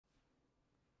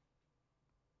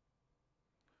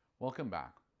Welcome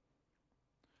back.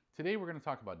 Today we're going to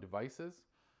talk about devices,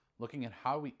 looking at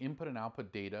how we input and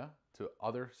output data to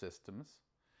other systems,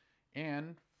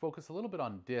 and focus a little bit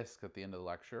on disk at the end of the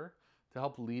lecture to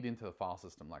help lead into the file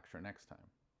system lecture next time.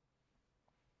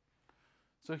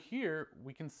 So here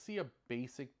we can see a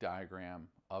basic diagram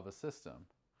of a system.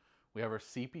 We have our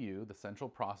CPU, the central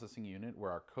processing unit, where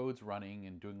our code's running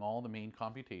and doing all the main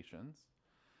computations,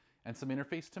 and some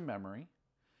interface to memory.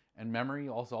 And memory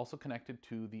is also connected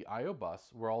to the I/O bus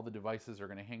where all the devices are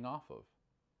going to hang off of.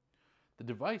 The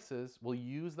devices will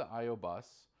use the I/O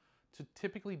bus to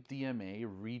typically DMA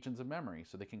regions of memory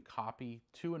so they can copy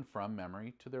to and from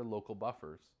memory to their local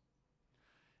buffers.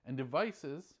 And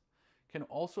devices can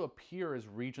also appear as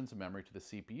regions of memory to the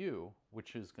CPU,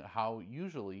 which is how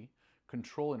usually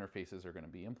control interfaces are going to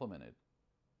be implemented.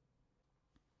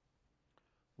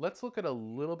 Let's look at a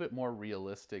little bit more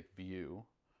realistic view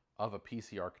of a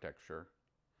PC architecture.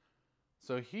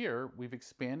 So here we've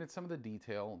expanded some of the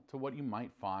detail to what you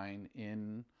might find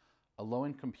in a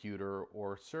low-end computer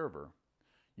or server.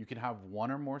 You can have one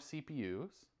or more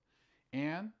CPUs,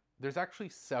 and there's actually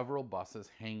several buses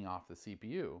hanging off the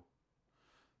CPU.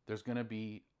 There's going to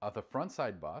be the front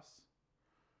side bus,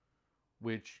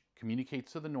 which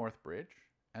communicates to the north bridge,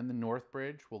 and the north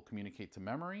bridge will communicate to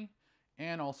memory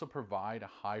and also provide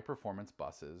high performance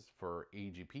buses for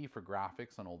AGP for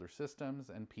graphics on older systems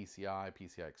and PCI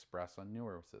Express on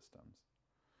newer systems.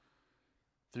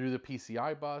 Through the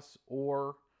PCI bus,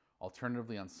 or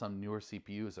alternatively on some newer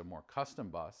CPUs, a more custom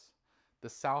bus, the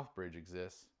south bridge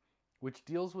exists, which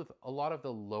deals with a lot of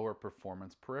the lower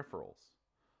performance peripherals.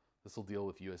 This will deal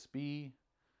with USB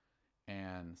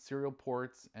and serial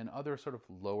ports and other sort of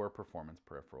lower performance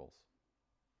peripherals.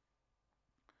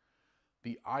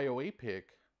 The I/O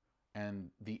APIC and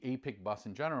the APIC bus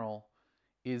in general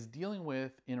is dealing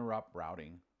with interrupt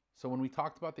routing. So when we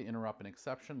talked about the interrupt and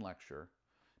exception lecture,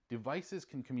 devices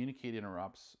can communicate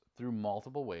interrupts through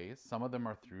multiple ways. Some of them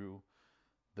are through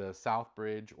the south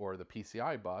bridge or the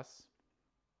PCI bus,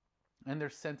 and they're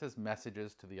sent as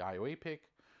messages to the I/O APIC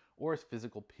or as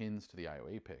physical pins to the I/O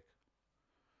APIC.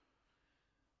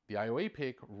 The I/O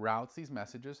APIC routes these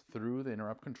messages through the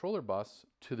interrupt controller bus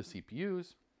to the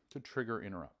CPUs to trigger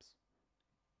interrupts.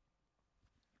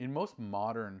 In most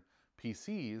modern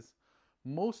PCs,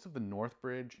 most of the north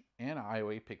bridge and I/O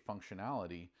APIC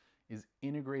functionality is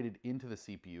integrated into the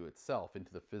CPU itself,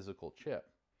 into the physical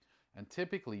chip. And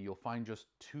typically you'll find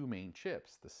just two main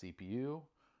chips, the CPU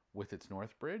with its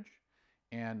north bridge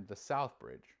and the south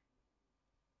bridge.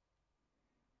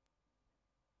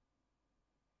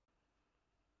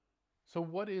 So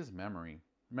what is memory?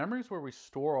 Memory is where we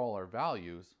store all our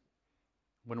values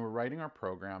when we're writing our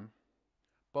program,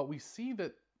 but we see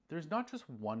that there's not just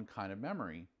one kind of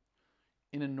memory.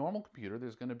 In a normal computer,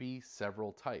 there's going to be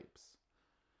several types.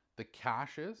 The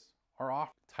caches are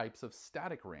often types of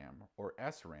static RAM or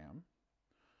SRAM.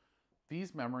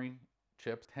 These memory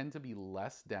chips tend to be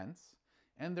less dense,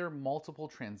 and there are multiple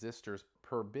transistors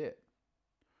per bit,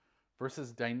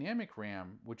 versus dynamic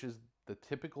RAM, which is the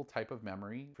typical type of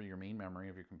memory for your main memory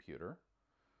of your computer,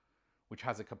 which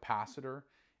has a capacitor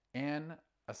and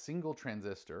a single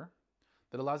transistor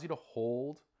that allows you to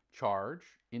hold charge,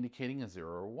 indicating a 0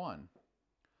 or 1.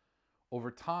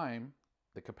 Over time,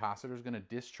 the capacitor is going to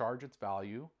discharge its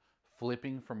value,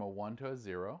 flipping from a 1 to a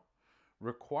 0,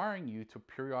 requiring you to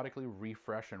periodically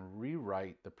refresh and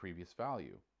rewrite the previous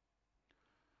value.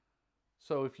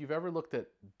 So if you've ever looked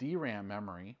at DRAM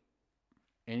memory,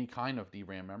 any kind of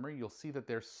DRAM memory, you'll see that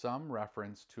there's some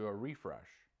reference to a refresh.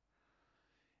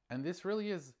 And this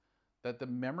really is that the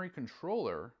memory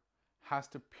controller has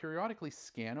to periodically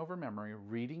scan over memory,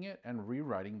 reading it and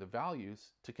rewriting the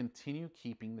values to continue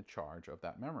keeping the charge of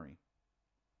that memory.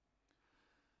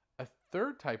 A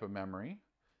third type of memory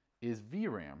is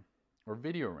VRAM, or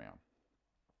video RAM.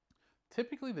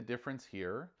 Typically the difference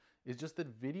here is just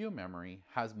that video memory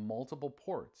has multiple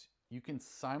ports. You can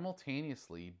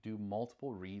simultaneously do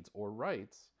multiple reads or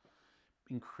writes,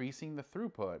 increasing the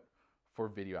throughput for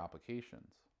video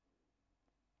applications.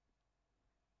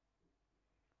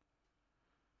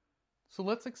 So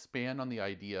let's expand on the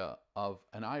idea of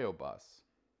an I/O bus.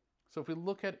 So if we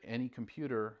look at any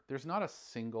computer, there's not a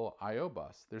single I/O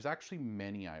bus. There's actually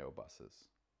many I/O buses.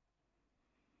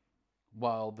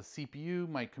 While the CPU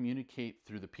might communicate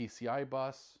through the PCI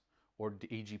bus or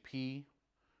AGP,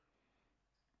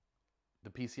 the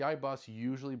PCI bus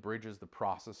usually bridges the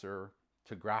processor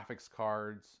to graphics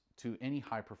cards, to any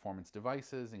high-performance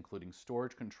devices, including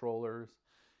storage controllers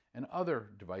and other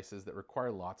devices that require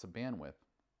lots of bandwidth.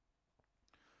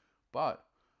 But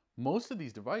most of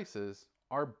these devices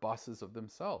are buses of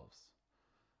themselves.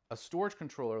 A storage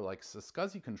controller like the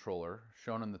SCSI controller,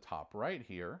 shown in the top right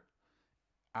here,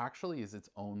 actually is its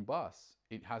own bus.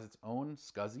 It has its own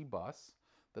SCSI bus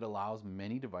that allows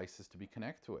many devices to be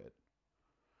connected to it.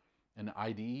 An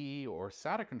IDE or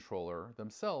SATA controller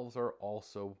themselves are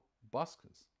also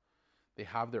buses. They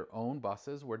have their own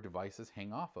buses where devices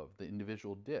hang off of, the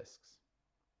individual disks.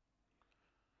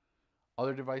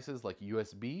 Other devices like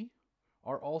USB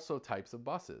are also types of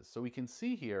buses. So we can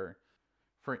see here,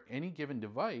 for any given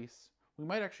device, we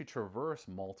might actually traverse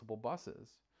multiple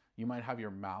buses. You might have your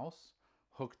mouse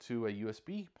hooked to a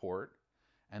USB port,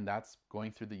 and that's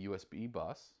going through the USB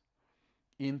bus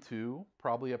into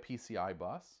probably a PCI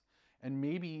bus, and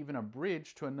maybe even a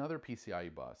bridge to another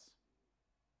PCIe bus.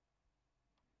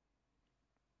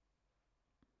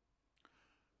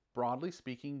 Broadly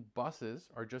speaking, buses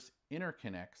are just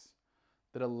interconnects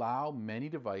that allow many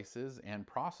devices and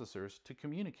processors to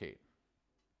communicate.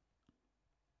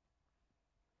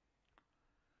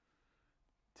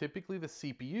 Typically, the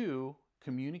CPU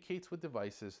communicates with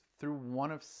devices through one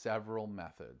of several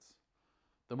methods.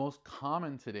 The most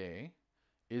common today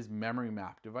is memory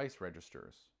map device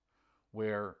registers,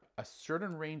 where a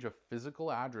certain range of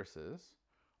physical addresses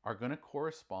are going to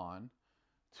correspond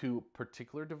to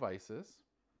particular devices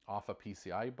off a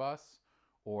PCI bus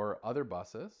or other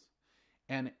buses,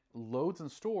 and loads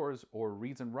and stores or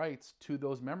reads and writes to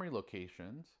those memory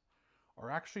locations are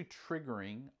actually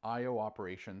triggering I/O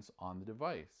operations on the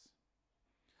device.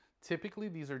 Typically,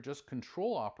 these are just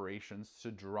control operations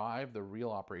to drive the real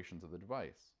operations of the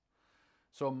device.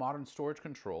 So a modern storage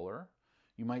controller,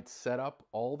 you might set up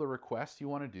all the requests you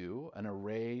want to do, an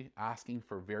array asking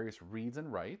for various reads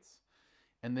and writes,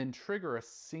 and then trigger a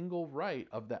single write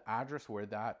of the address where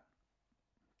that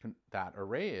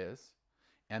array is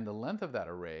and the length of that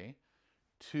array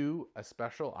to a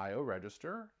special I/O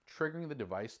register, triggering the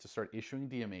device to start issuing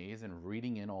DMAs and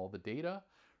reading in all the data,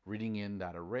 reading in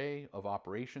that array of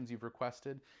operations you've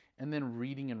requested, and then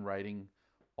reading and writing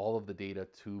all of the data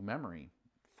to memory,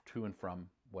 to and from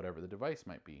whatever the device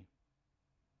might be.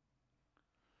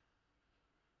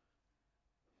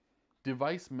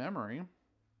 Device memory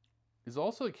is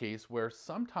also a case where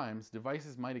sometimes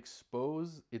devices might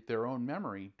expose their own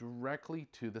memory directly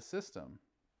to the system,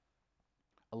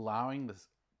 allowing the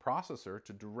processor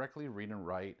to directly read and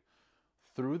write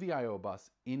through the I/O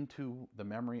bus into the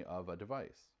memory of a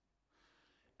device.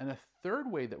 And a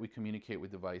third way that we communicate with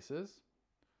devices,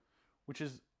 which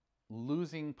is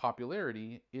losing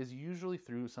popularity, is usually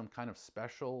through some kind of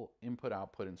special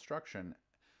input-output instruction.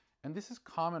 And this is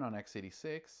common on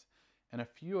x86 and a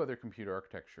few other computer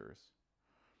architectures,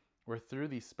 where through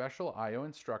these special I/O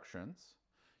instructions,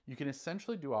 you can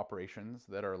essentially do operations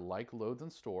that are like loads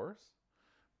and stores,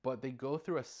 but they go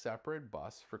through a separate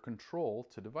bus for control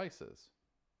to devices.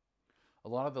 A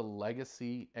lot of the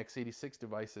legacy x86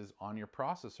 devices on your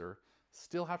processor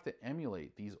still have to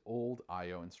emulate these old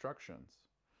I/O instructions.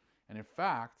 And in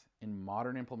fact, in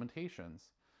modern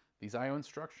implementations, these I/O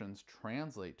instructions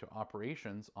translate to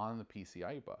operations on the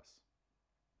PCI bus.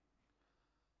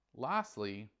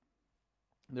 Lastly,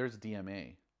 there's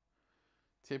DMA.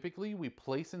 Typically, we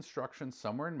place instructions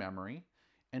somewhere in memory,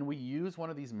 and we use one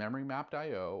of these memory mapped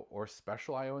I/O or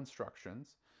special I/O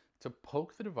instructions to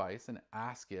poke the device and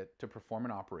ask it to perform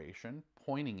an operation,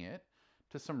 pointing it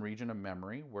to some region of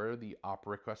memory where the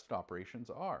requested operations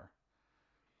are.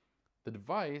 The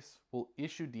device will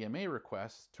issue DMA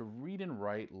requests to read and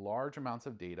write large amounts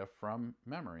of data from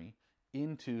memory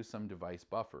into some device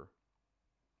buffer.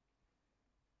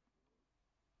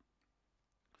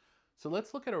 So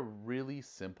let's look at a really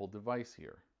simple device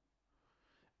here.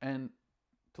 And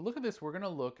to look at this, we're going to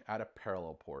look at a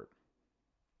parallel port.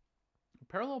 A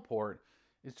parallel port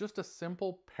is just a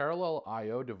simple parallel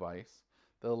I/O device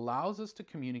that allows us to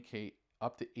communicate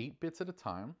up to 8 bits at a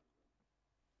time.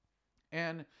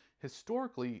 And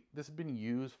historically, this has been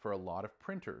used for a lot of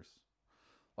printers.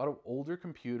 A lot of older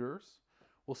computers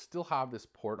will still have this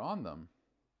port on them.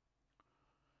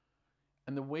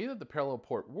 And the way that the parallel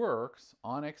port works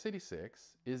on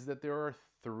x86 is that there are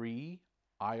 3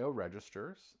 I/O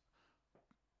registers.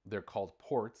 They're called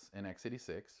ports in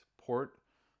x86, port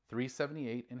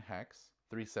 378 in hex,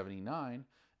 379,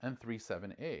 and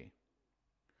 37A.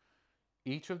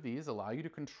 Each of these allow you to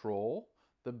control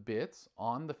the bits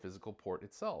on the physical port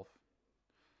itself.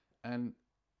 And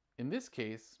in this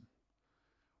case,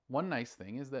 one nice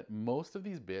thing is that most of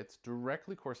these bits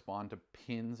directly correspond to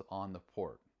pins on the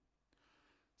port.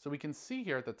 So we can see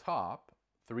here at the top,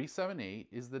 378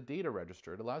 is the data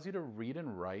register. It allows you to read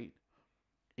and write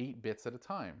 8 bits at a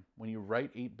time. When you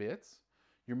write 8 bits,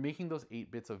 you're making those 8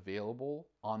 bits available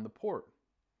on the port.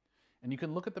 And you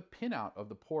can look at the pinout of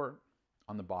the port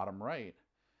on the bottom right,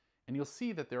 and you'll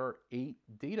see that there are 8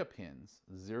 data pins,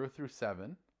 0 through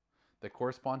 7, that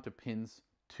correspond to pins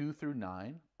 2 through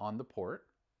 9 on the port.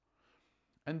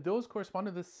 And those correspond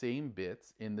to the same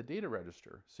bits in the data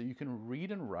register. So you can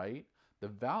read and write the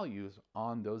values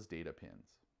on those data pins.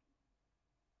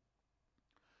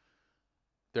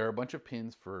 There are a bunch of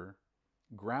pins for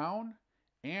ground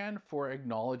and for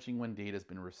acknowledging when data has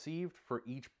been received for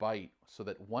each byte, so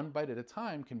that one byte at a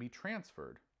time can be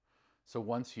transferred. So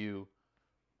once you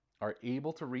are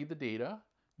able to read the data,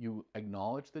 you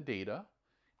acknowledge the data,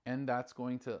 and that's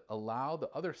going to allow the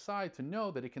other side to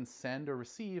know that it can send or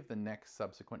receive the next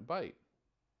subsequent byte.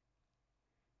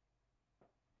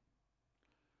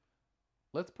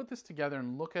 Let's put this together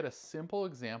and look at a simple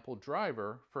example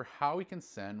driver for how we can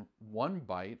send 1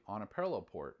 byte on a parallel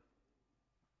port.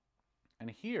 And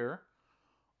here,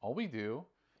 all we do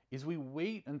is we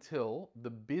wait until the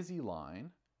busy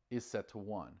line is set to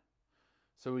 1.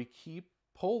 So we keep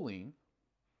polling,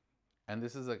 and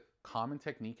this is a common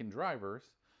technique in drivers,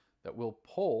 that will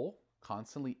poll,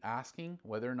 constantly asking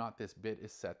whether or not this bit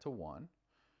is set to 1.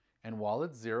 And while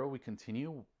it's 0, we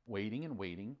continue waiting and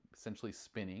waiting, essentially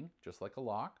spinning, just like a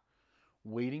lock,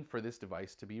 waiting for this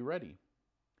device to be ready.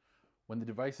 When the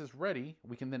device is ready,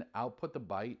 we can then output the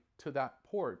byte to that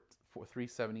port for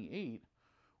 378,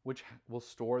 which will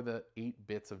store the 8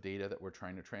 bits of data that we're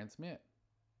trying to transmit.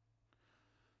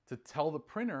 To tell the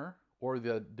printer or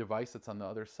the device that's on the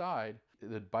other side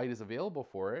the byte is available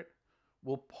for it,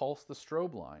 we'll pulse the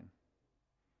strobe line.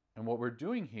 And what we're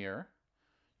doing here,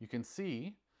 you can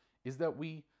see, is that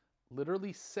we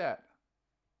literally set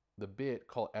the bit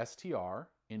called STR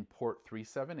in port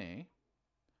 37A.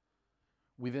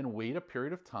 We then wait a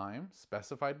period of time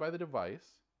specified by the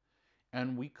device,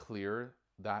 and we clear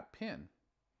that pin.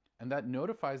 And that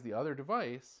notifies the other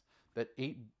device that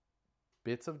 8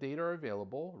 bits of data are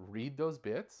available, read those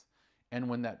bits, and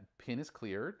when that pin is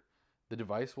cleared, the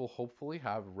device will hopefully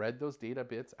have read those data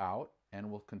bits out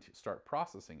and will start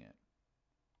processing it.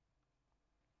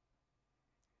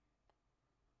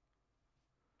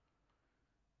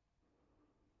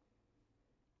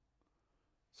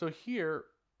 So here,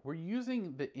 we're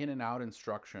using the in and out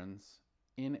instructions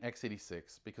in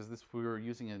x86 because we were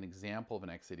using an example of an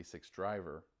x86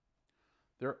 driver.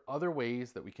 There are other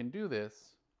ways that we can do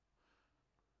this.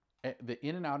 The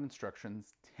in and out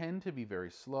instructions tend to be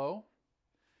very slow,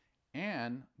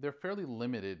 and they're fairly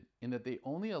limited in that they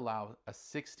only allow a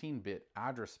 16-bit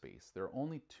address space. There are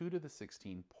only 2 to the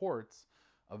 16 ports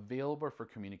available for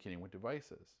communicating with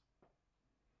devices.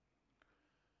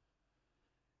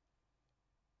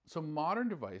 So modern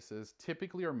devices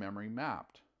typically are memory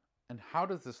mapped. And how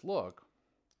does this look?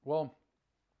 Well,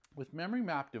 with memory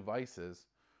mapped devices,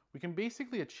 we can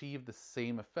basically achieve the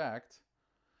same effect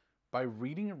by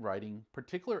reading and writing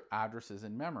particular addresses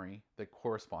in memory that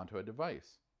correspond to a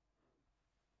device.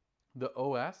 The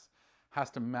OS has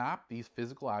to map these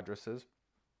physical addresses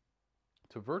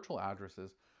to virtual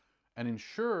addresses and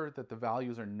ensure that the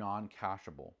values are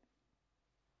non-cacheable.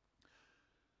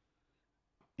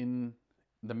 In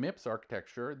the MIPS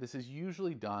architecture, this is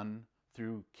usually done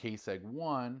through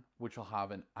kseg1, which will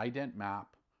have an ident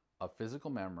map of physical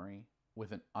memory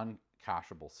with an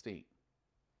uncacheable state.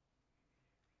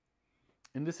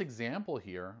 In this example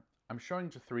here, I'm showing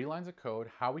just 3 lines of code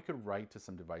how we could write to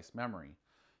some device memory.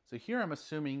 So here I'm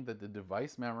assuming that the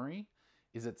device memory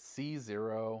is at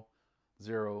C00,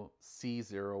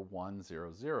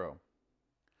 C0100.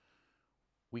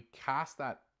 We cast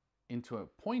that into a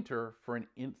pointer for an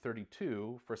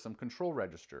int32 for some control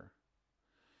register.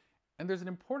 And there's an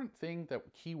important thing, that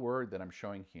keyword that I'm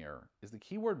showing here is the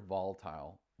keyword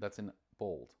volatile that's in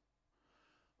bold.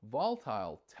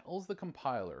 Volatile tells the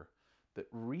compiler that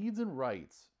reads and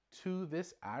writes to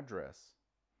this address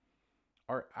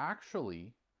are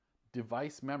actually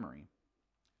device memory,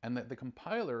 and that the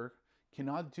compiler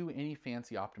cannot do any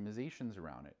fancy optimizations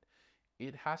around it.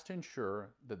 It has to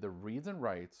ensure that the reads and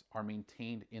writes are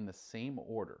maintained in the same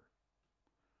order,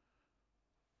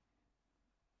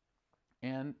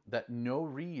 and that no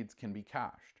reads can be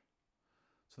cached.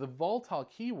 So the volatile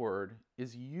keyword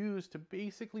is used to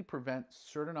basically prevent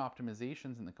certain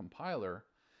optimizations in the compiler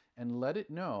and let it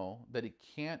know that it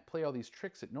can't play all these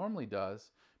tricks it normally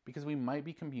does because we might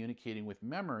be communicating with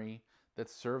memory that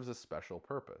serves a special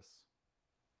purpose.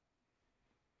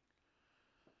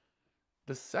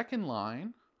 The second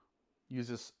line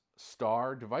uses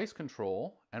star device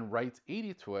control and writes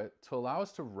 80 to it to allow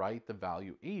us to write the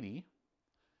value 80.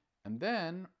 And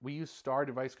then we use star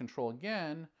device control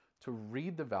again to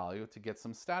read the value to get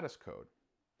some status code.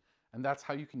 And that's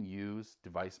how you can use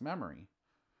device memory.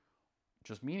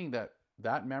 Just meaning that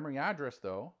that memory address,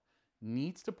 though,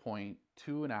 needs to point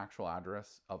to an actual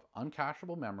address of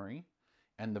uncacheable memory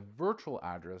and the virtual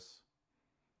address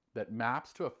that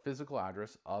maps to a physical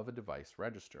address of a device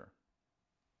register.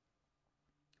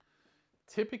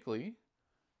 Typically,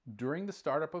 during the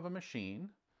startup of a machine,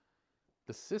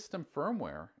 the system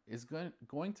firmware is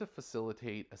going to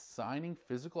facilitate assigning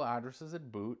physical addresses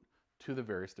at boot to the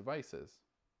various devices.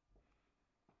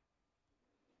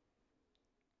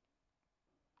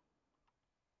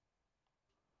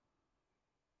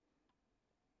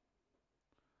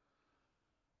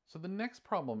 So the next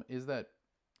problem is that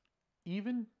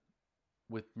even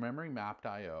with memory mapped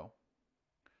I/O,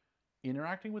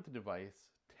 interacting with the device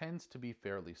tends to be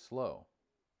fairly slow.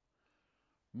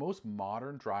 Most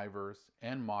modern drivers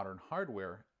and modern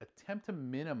hardware attempt to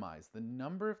minimize the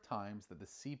number of times that the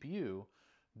CPU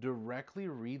directly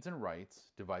reads and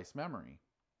writes device memory.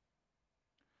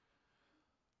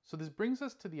 So this brings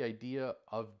us to the idea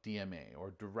of DMA,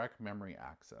 or direct memory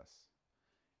access.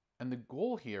 And the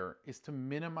goal here is to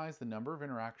minimize the number of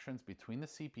interactions between the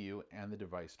CPU and the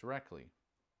device directly.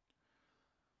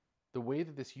 The way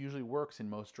that this usually works in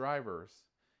most drivers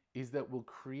is that we'll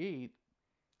create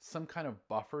some kind of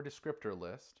buffer descriptor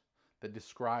list that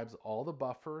describes all the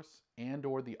buffers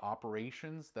and/or the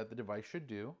operations that the device should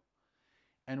do,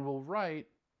 and we'll write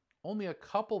only a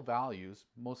couple values,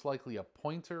 most likely a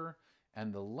pointer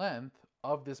and the length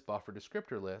of this buffer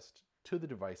descriptor list, to the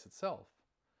device itself.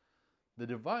 The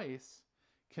device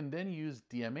can then use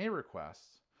DMA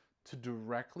requests to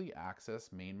directly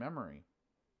access main memory.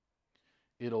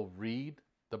 It'll read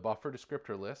the buffer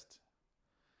descriptor list,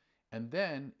 and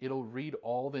then it'll read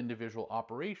all the individual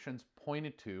operations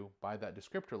pointed to by that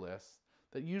descriptor list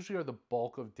that usually are the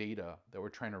bulk of data that we're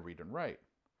trying to read and write.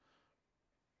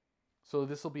 So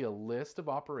this will be a list of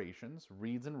operations,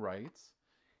 reads and writes,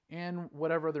 and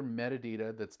whatever other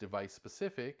metadata that's device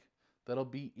specific that'll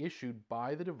be issued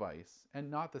by the device and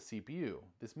not the CPU.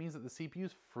 This means that the CPU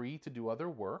is free to do other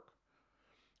work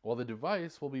while the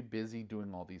device will be busy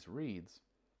doing all these reads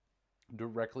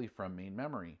directly from main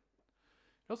memory.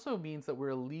 It also means that we're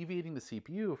alleviating the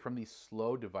CPU from these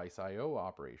slow device I/O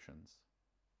operations.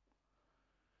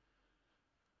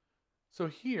 So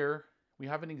here we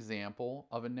have an example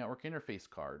of a network interface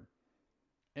card.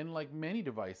 And like many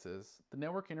devices, the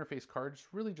network interface card is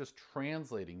really just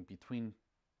translating between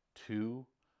two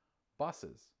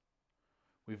buses.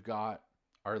 We've got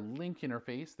our link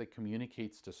interface that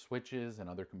communicates to switches and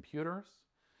other computers,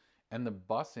 and the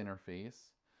bus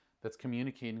interface that's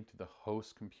communicating to the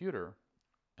host computer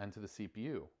and to the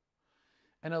CPU.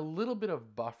 And a little bit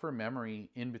of buffer memory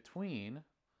in between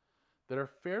that are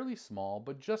fairly small,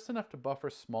 but just enough to buffer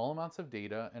small amounts of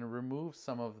data and remove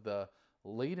some of the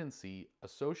latency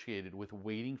associated with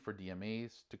waiting for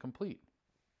DMAs to complete.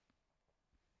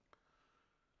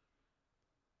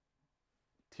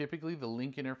 Typically, the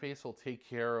link interface will take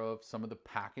care of some of the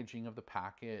packaging of the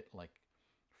packet, like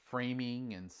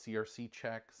framing and CRC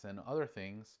checks and other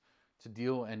things to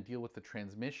deal with the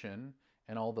transmission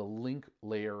and all the link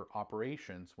layer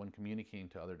operations when communicating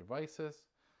to other devices.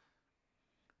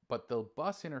 But the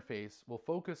bus interface will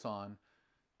focus on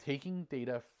taking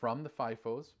data from the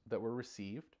FIFOs that were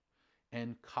received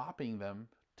and copying them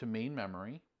to main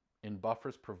memory in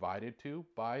buffers provided to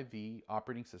by the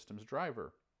operating system's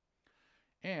driver,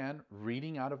 and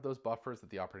reading out of those buffers that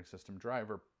the operating system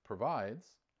driver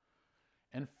provides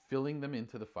and filling them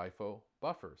into the FIFO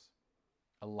buffers,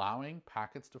 allowing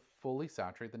packets to fully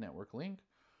saturate the network link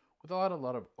without a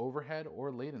lot of overhead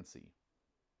or latency.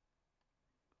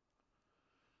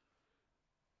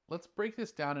 Let's break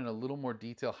this down in a little more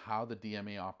detail how the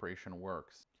DMA operation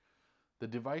works. The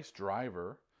device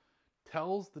driver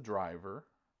tells the driver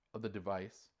of the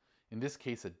device, in this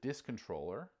case a disk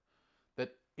controller,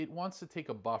 that it wants to take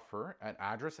a buffer at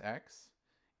address X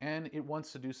and it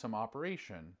wants to do some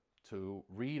operation to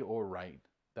read or write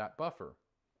that buffer.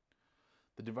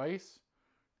 The device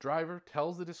driver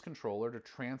tells the disk controller to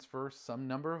transfer some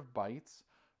number of bytes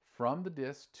from the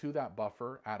disk to that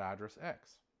buffer at address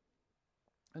X.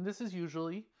 And this is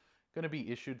usually going to be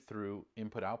issued through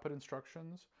input-output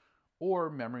instructions or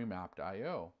memory mapped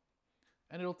I/O.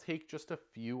 And it'll take just a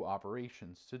few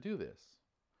operations to do this.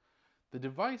 The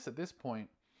device at this point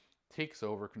takes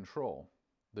over control.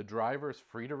 The driver is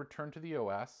free to return to the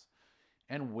OS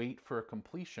and wait for a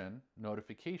completion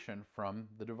notification from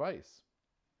the device.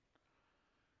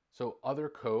 So other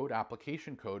code,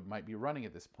 application code, might be running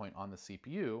at this point on the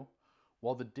CPU,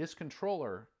 while the disk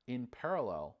controller in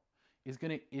parallel is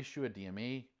going to issue a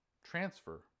DMA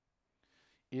transfer.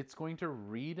 It's going to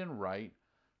read and write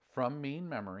from main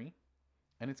memory,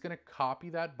 and it's going to copy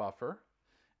that buffer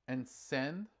and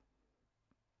send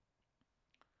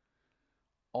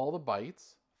all the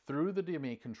bytes through the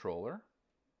DMA controller,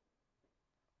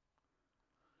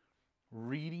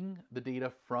 reading the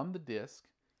data from the disk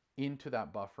into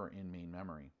that buffer in main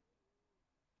memory.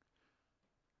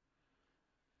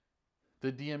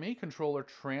 The DMA controller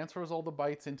transfers all the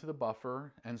bytes into the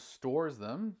buffer and stores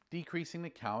them, decreasing the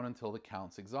count until the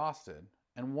count's exhausted.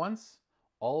 And once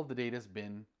all of the data has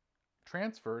been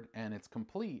transferred and it's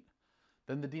complete,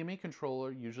 then the DMA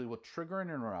controller usually will trigger an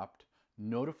interrupt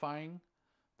notifying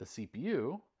the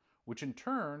CPU, which in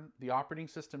turn, the operating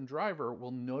system driver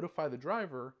will notify the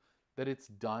driver that it's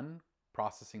done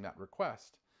processing that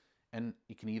request. And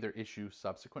it can either issue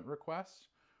subsequent requests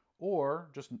or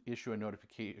just issue a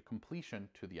notification completion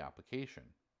to the application.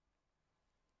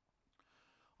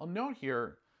 I'll note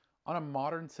here, on a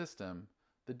modern system,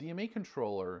 the DMA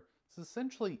controller is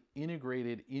essentially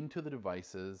integrated into the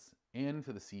devices and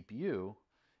into the CPU,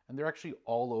 and they're actually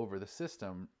all over the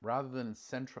system rather than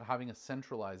having a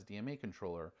centralized DMA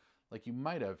controller like you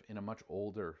might have in a much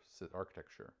older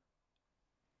architecture.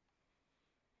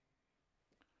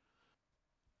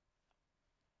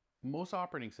 Most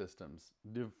operating systems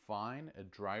define a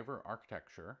driver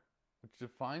architecture which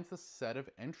defines the set of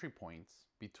entry points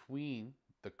between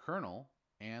the kernel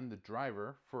and the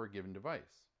driver for a given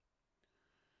device.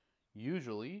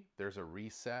 Usually there's a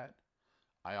reset,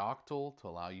 ioctl to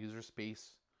allow user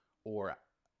space or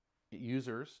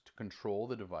users to control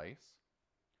the device,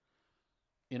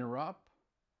 interrupt,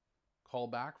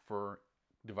 callback for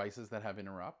devices that have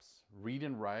interrupts, read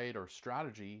and write or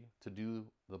strategy to do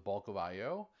the bulk of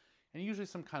I/O, and usually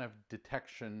some kind of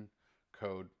detection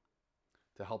code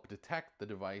to help detect the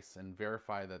device and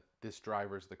verify that this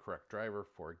driver is the correct driver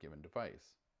for a given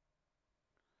device.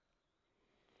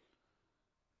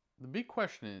 The big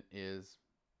question is,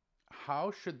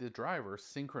 how should the driver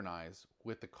synchronize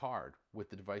with the card, with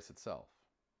the device itself?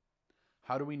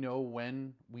 How do we know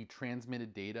when we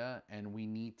transmitted data and we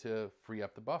need to free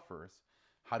up the buffers?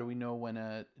 How do we know when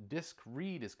a disk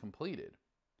read is completed?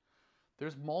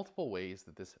 There's multiple ways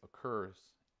that this occurs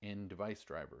in device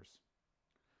drivers.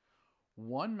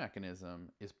 One mechanism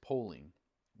is polling.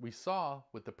 We saw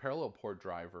with the parallel port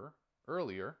driver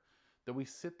earlier that we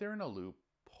sit there in a loop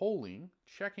polling,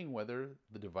 checking whether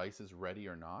the device is ready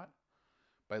or not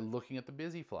by looking at the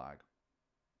busy flag.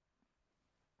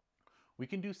 We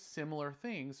can do similar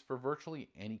things for virtually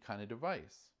any kind of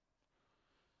device.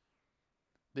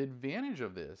 The advantage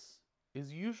of this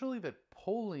is usually that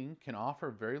polling can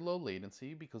offer very low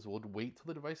latency because we'll wait till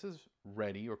the device is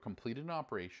ready or completed an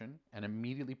operation and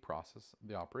immediately process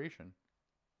the operation.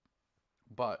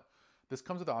 But this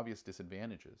comes with obvious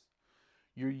disadvantages.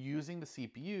 You're using the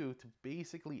CPU to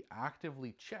basically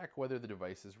actively check whether the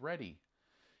device is ready.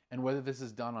 And whether this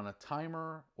is done on a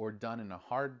timer or done in a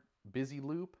hard, busy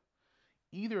loop,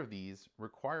 either of these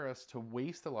require us to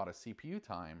waste a lot of CPU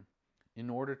time in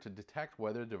order to detect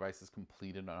whether the device has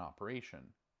completed an operation.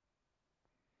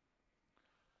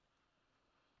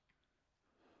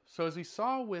 So as we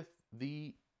saw with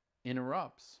the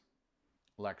interrupts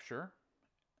lecture,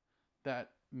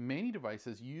 that many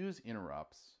devices use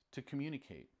interrupts to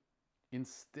communicate.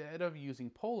 Instead of using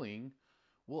polling,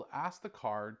 we'll ask the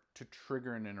card to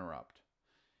trigger an interrupt.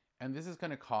 And this is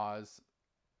going to cause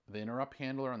the interrupt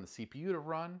handler on the CPU to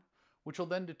run, which will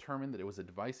then determine that it was a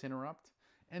device interrupt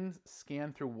and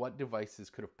scan through what devices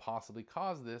could have possibly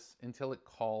caused this until it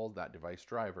calls that device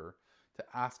driver to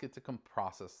ask it to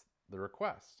process the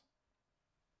request.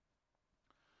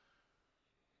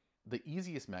 The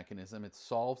easiest mechanism, it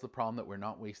solves the problem that we're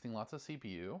not wasting lots of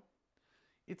CPU.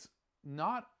 It's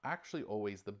not actually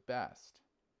always the best.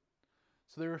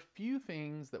 So there are a few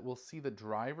things that we'll see that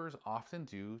drivers often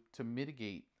do to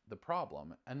mitigate the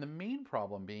problem. And the main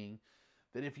problem being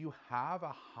that if you have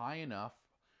a high enough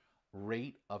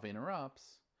rate of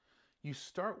interrupts, you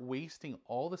start wasting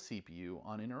all the CPU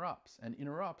on interrupts. And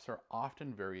interrupts are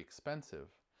often very expensive.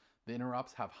 The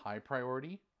interrupts have high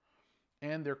priority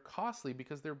and they're costly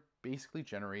because they're basically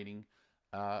generating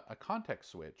a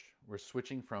context switch. We're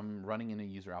switching from running in a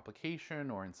user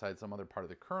application or inside some other part of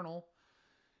the kernel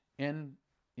and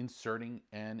inserting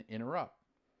an interrupt.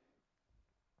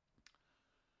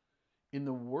 In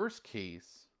the worst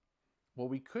case, what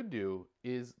we could do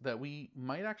is that we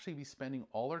might actually be spending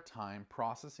all our time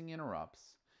processing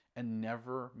interrupts and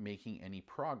never making any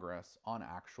progress on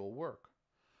actual work.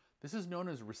 This is known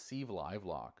as receive live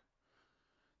lock.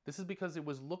 This is because it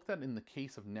was looked at in the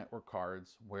case of network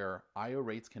cards where I/O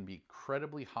rates can be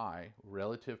incredibly high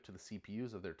relative to the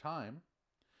CPUs of their time,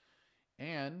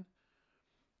 and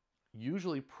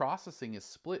usually processing is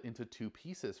split into two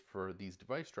pieces for these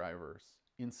device drivers.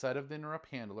 Inside of the interrupt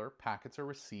handler, packets are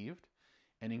received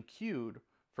and enqueued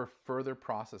for further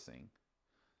processing.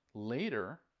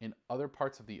 Later, in other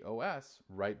parts of the OS,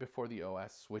 right before the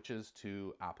OS switches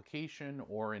to application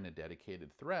or in a dedicated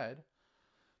thread,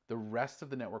 the rest of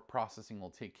the network processing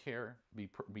will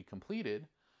be completed,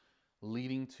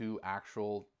 leading to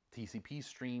actual TCP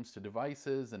streams to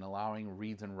devices and allowing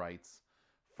reads and writes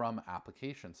from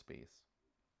application space.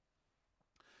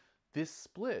 This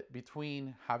split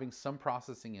between having some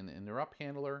processing in the interrupt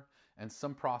handler and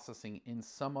some processing in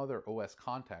some other OS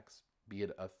context, be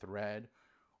it a thread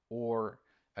or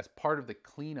as part of the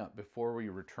cleanup before we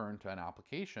return to an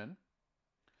application,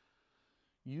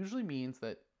 usually means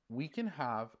that we can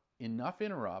have enough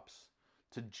interrupts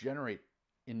to generate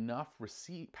enough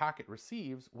packet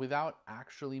receives without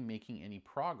actually making any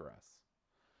progress.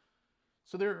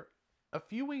 So there are a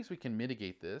few ways we can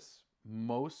mitigate this.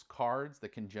 Most cards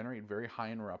that can generate very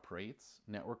high interrupt rates,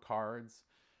 network cards,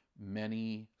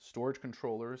 many storage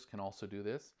controllers can also do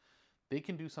this. They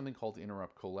can do something called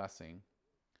interrupt coalescing.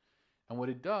 And what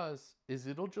it does is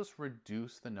it'll just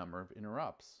reduce the number of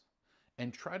interrupts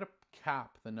and try to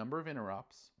cap the number of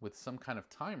interrupts with some kind of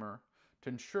timer to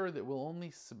ensure that we'll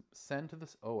only send to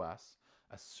this OS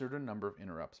a certain number of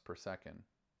interrupts per second.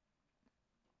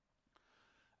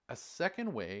 A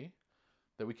second way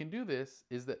that we can do this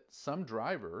is that some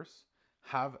drivers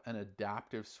have an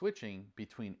adaptive switching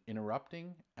between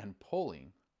interrupting and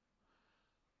polling.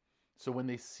 So when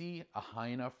they see a high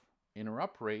enough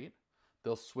interrupt rate,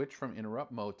 they'll switch from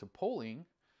interrupt mode to polling,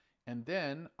 and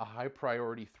then a high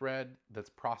priority thread that's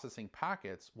processing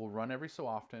packets will run every so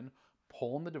often,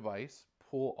 poll in the device,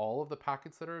 pull all of the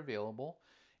packets that are available,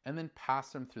 and then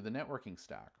pass them through the networking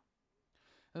stack.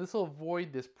 And this will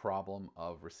avoid this problem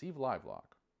of receive live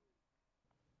lock.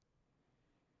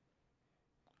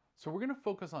 So we're going to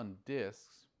focus on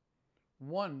disks.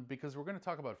 One, because we're going to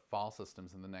talk about file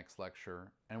systems in the next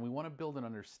lecture, and we want to build an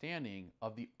understanding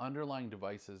of the underlying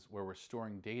devices where we're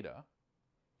storing data.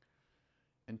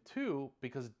 And two,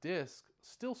 because disks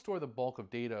still store the bulk of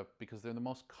data because they're the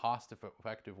most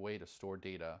cost-effective way to store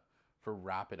data for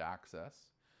rapid access,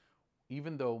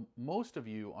 even though most of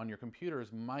you on your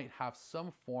computers might have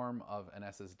some form of an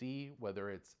SSD,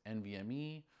 whether it's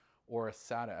NVMe or a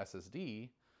SATA SSD,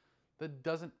 that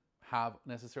doesn't have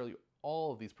necessarily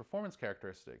all of these performance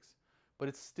characteristics, but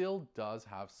it still does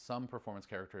have some performance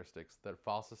characteristics that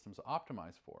file systems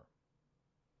optimize for.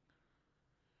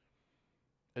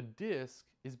 A disk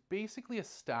is basically a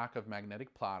stack of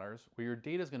magnetic platters where your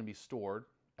data is going to be stored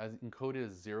as encoded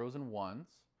as zeros and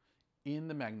ones in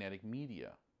the magnetic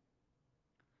media.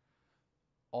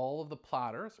 All of the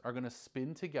platters are going to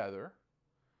spin together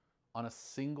on a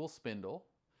single spindle,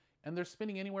 and they're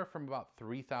spinning anywhere from about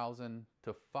 3,000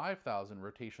 to 5,000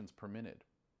 rotations per minute.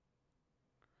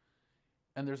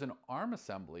 And there's an arm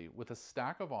assembly with a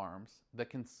stack of arms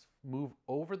that can move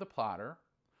over the platter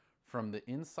from the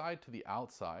inside to the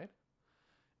outside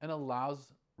and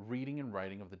allows reading and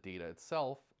writing of the data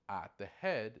itself at the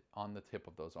head on the tip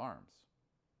of those arms.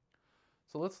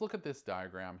 So let's look at this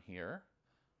diagram here,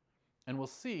 and we'll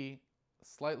see,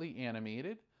 slightly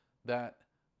animated, that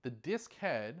the disk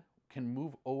head can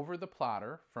move over the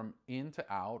platter from in to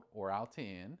out or out to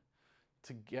in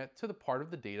to get to the part of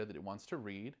the data that it wants to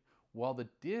read, while the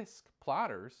disk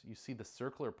platters, you see the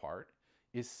circular part,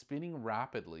 is spinning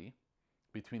rapidly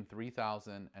between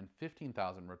 3,000 and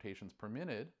 15,000 rotations per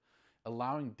minute,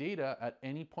 allowing data at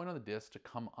any point on the disk to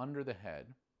come under the head.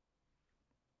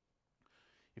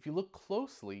 If you look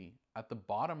closely at the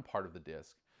bottom part of the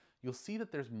disk, you'll see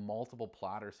that there's multiple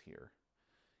platters here.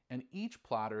 And each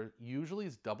platter usually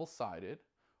is double-sided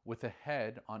with a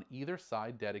head on either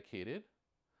side dedicated.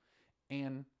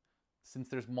 And since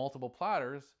there's multiple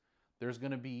platters, there's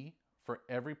going to be, for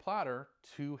every platter,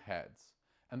 2 heads.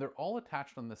 And they're all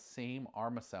attached on the same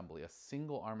arm assembly, a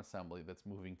single arm assembly that's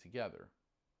moving together.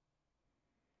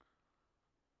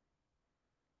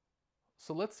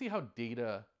 So let's see how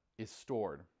data is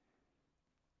stored.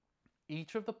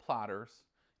 Each of the platters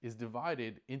is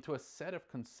divided into a set of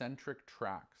concentric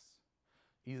tracks,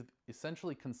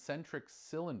 essentially concentric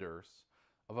cylinders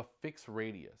of a fixed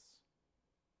radius.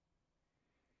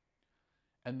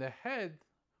 And the head,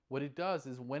 what it does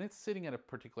is when it's sitting at a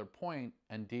particular point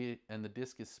and the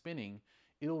disk is spinning,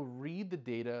 it'll read the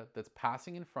data that's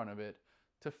passing in front of it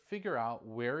to figure out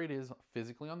where it is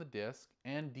physically on the disk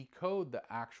and decode the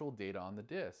actual data on the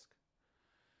disk.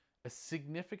 A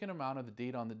significant amount of the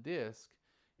data on the disk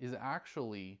is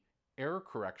actually error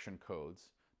correction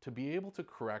codes to be able to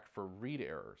correct for read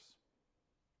errors.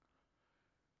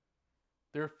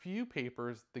 There are a few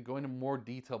papers that go into more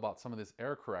detail about some of this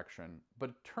error correction, but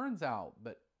it turns out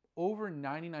that over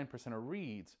 99% of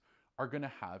reads are going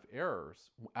to have errors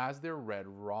as they're read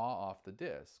raw off the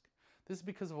disk. This is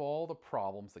because of all the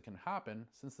problems that can happen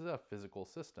since it's a physical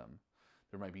system.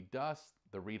 There might be dust,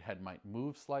 the read head might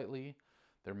move slightly,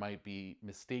 there might be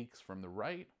mistakes from the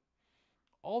write.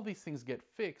 All these things get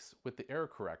fixed with the error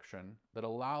correction that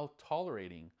allow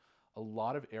tolerating a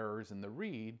lot of errors in the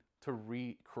read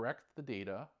to correct the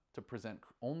data to present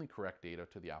only correct data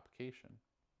to the application.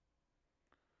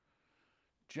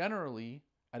 Generally,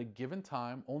 at a given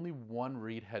time, only one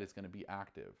read head is going to be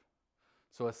active.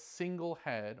 So a single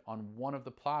head on one of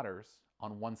the platters,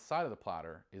 on one side of the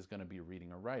platter, is going to be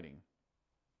reading or writing.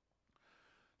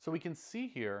 So we can see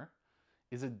here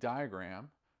is a diagram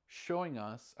showing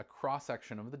us a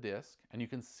cross-section of the disk, and you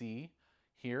can see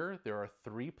here there are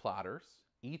 3 platters.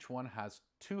 Each one has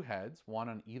 2 heads, one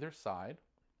on either side.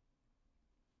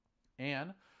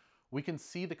 And we can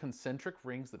see the concentric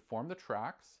rings that form the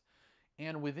tracks,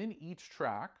 and within each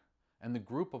track, and the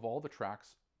group of all the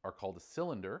tracks are called a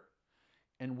cylinder,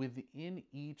 and within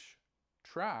each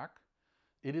track,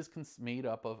 it is made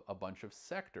up of a bunch of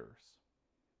sectors.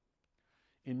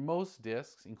 In most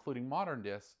disks, including modern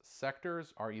disks,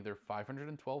 sectors are either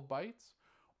 512 bytes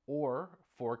or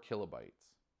 4 kilobytes.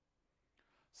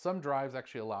 Some drives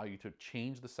actually allow you to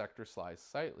change the sector size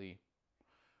slightly,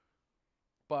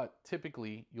 but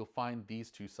typically you'll find these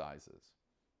 2 sizes.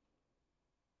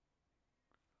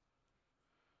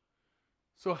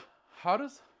 So how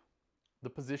does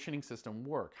the positioning system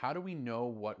work? How do we know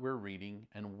what we're reading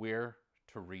and where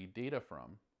to read data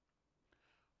from?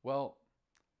 Well,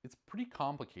 it's pretty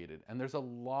complicated, and there's a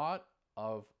lot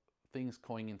of things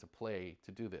going into play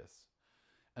to do this.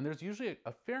 And there's usually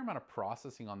a fair amount of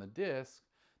processing on the disk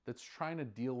that's trying to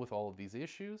deal with all of these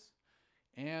issues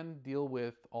and deal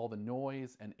with all the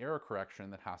noise and error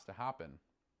correction that has to happen.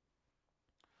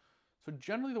 So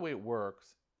generally the way it works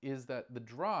is that the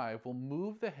drive will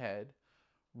move the head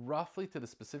roughly to the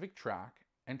specific track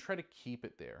and try to keep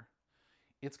it there.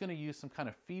 It's going to use some kind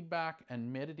of feedback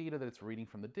and metadata that it's reading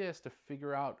from the disk to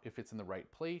figure out if it's in the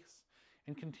right place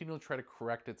and continue to try to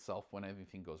correct itself when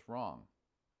anything goes wrong.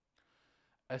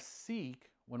 A seek,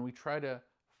 when we try to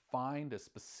find a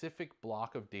specific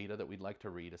block of data that we'd like to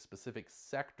read, a specific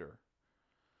sector,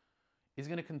 is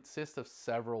going to consist of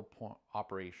several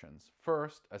operations.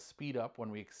 First, a speed up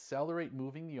when we accelerate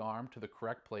moving the arm to the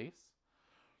correct place.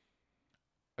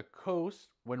 A coast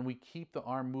when we keep the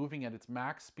arm moving at its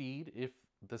max speed if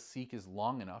the seek is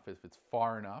long enough, if it's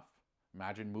far enough.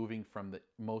 Imagine moving from the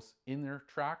most inner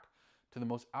track to the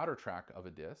most outer track of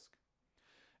a disk.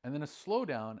 And then a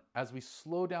slowdown as we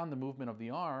slow down the movement of the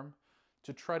arm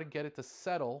to try to get it to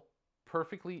settle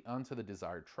perfectly onto the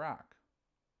desired track.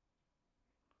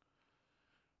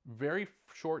 Very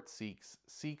short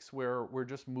seeks where we're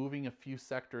just moving a few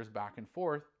sectors back and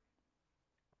forth,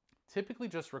 typically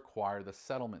just require the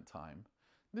settlement time.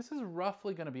 This is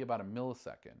roughly going to be about a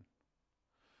millisecond.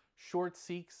 Short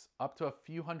seeks up to a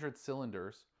few hundred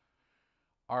cylinders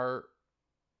are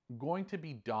going to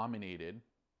be dominated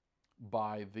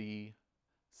by the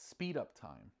speed up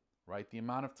time, right? The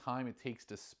amount of time it takes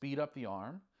to speed up the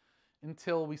arm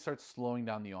until we start slowing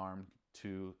down the arm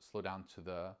to slow down to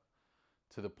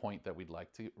the point that we'd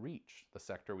like to reach, the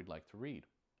sector we'd like to read.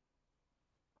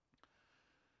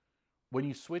 When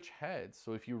you switch heads,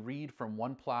 so if you read from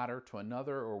one platter to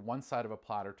another or one side of a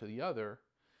platter to the other,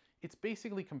 it's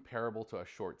basically comparable to a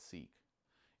short seek.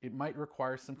 It might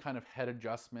require some kind of head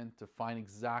adjustment to find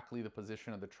exactly the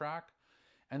position of the track,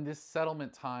 and this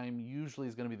settlement time usually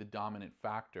is going to be the dominant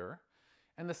factor,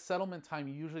 and the settlement time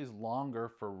usually is longer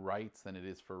for writes than it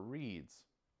is for reads.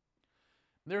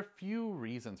 There are a few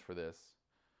reasons for this,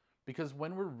 because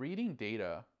when we're reading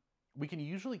data, we can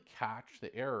usually catch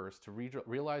the errors to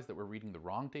realize that we're reading the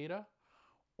wrong data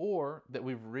or that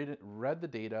we've read the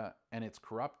data and it's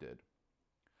corrupted.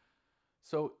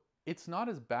 So it's not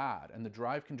as bad and the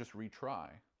drive can just retry.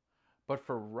 But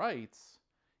for writes,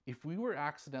 if we were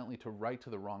accidentally to write to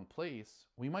the wrong place,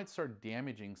 we might start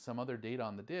damaging some other data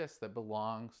on the disk that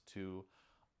belongs to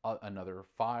another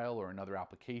file or another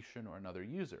application or another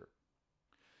user.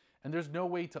 And there's no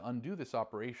way to undo this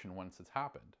operation once it's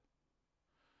happened.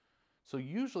 So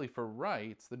usually for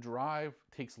writes, the drive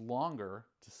takes longer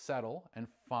to settle and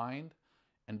find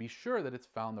and be sure that it's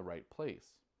found the right place.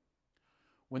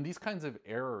 When these kinds of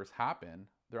errors happen,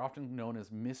 they're often known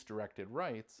as misdirected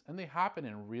writes, and they happen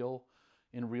in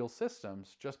real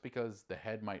systems just because the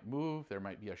head might move, there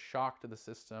might be a shock to the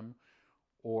system,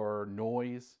 or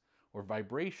noise or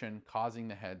vibration causing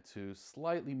the head to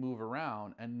slightly move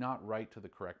around and not write to the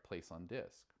correct place on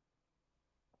disk.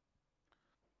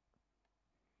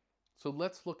 So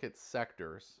let's look at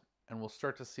sectors, and we'll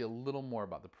start to see a little more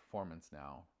about the performance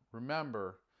now.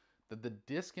 remember that the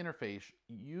disk interface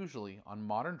usually on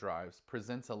modern drives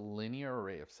presents a linear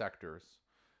array of sectors.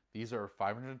 These are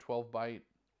 512 byte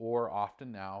or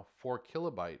often now 4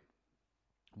 kilobyte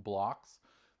blocks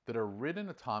that are written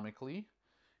atomically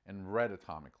and read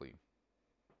atomically.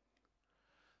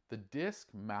 The disk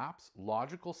maps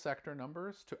logical sector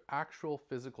numbers to actual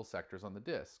physical sectors on the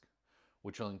disk,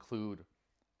 which will include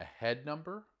a head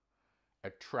number, a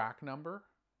track number,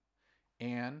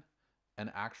 and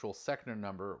an actual sector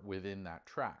number within that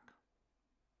track.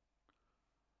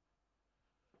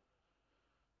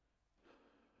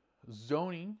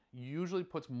 Zoning usually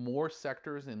puts more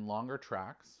sectors in longer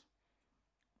tracks,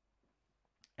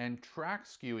 and track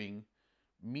skewing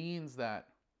means that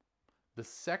the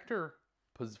sector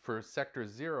for sector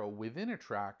 0 within a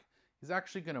track is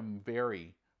actually going to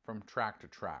vary from track to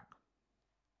track.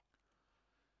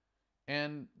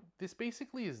 And this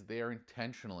basically is there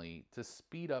intentionally to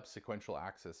speed up sequential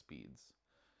access speeds.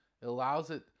 It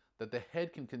allows it that the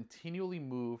head can continually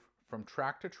move from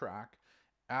track to track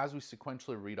as we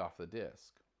sequentially read off the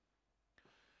disk.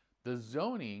 The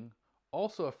zoning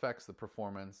also affects the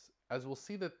performance, as we'll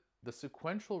see that the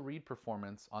sequential read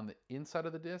performance on the inside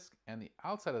of the disk and the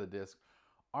outside of the disk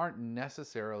aren't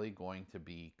necessarily going to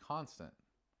be constant.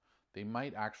 They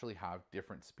might actually have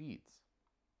different speeds.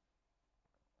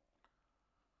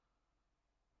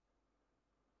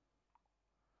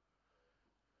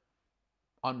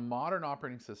 On modern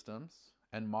operating systems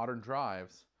and modern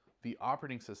drives, the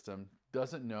operating system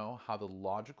doesn't know how the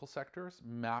logical sectors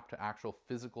map to actual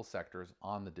physical sectors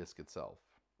on the disk itself.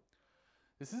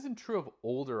 This isn't true of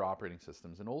older operating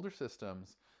systems. In older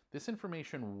systems, this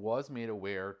information was made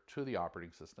aware to the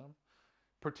operating system,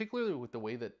 particularly with the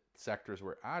way that sectors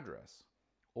were addressed.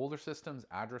 Older systems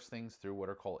address things through what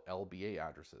are called LBA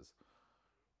addresses.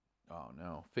 Oh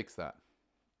no, fix that.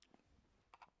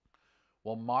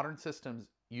 While modern systems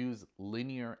use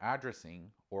linear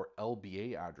addressing, or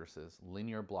LBA addresses,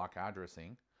 linear block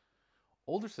addressing,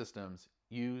 older systems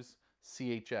use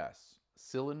CHS,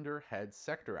 cylinder head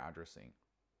sector addressing.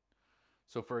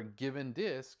 So for a given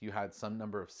disk, you had some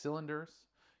number of cylinders,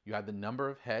 you had the number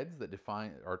of heads that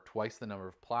define, or twice the number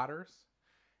of platters,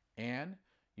 and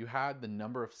you had the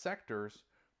number of sectors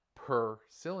per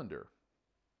cylinder.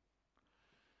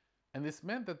 And this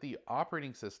meant that the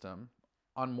operating system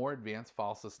on more advanced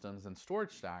file systems and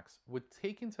storage stacks would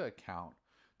take into account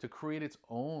to create its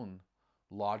own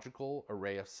logical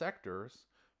array of sectors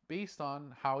based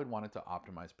on how it wanted to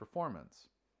optimize performance.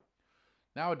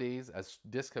 Nowadays, as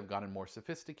disks have gotten more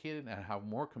sophisticated and have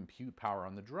more compute power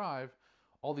on the drive,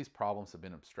 all these problems have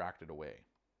been abstracted away.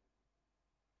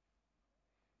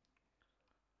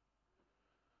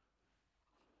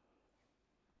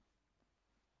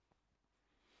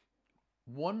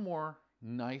 One more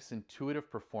nice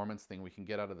intuitive performance thing we can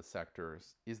get out of the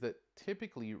sectors is that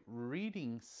typically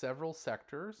reading several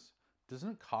sectors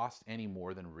doesn't cost any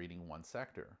more than reading one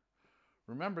sector.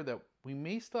 Remember that we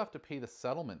may still have to pay the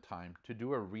settlement time to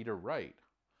do a read or write.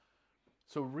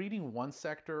 So reading one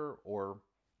sector or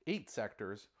 8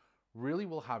 sectors really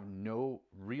will have no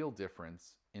real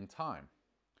difference in time.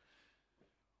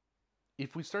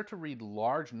 If we start to read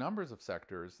large numbers of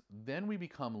sectors, then we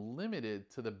become limited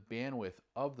to the bandwidth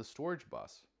of the storage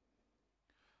bus.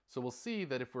 So we'll see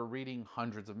that if we're reading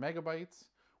hundreds of megabytes,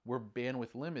 we're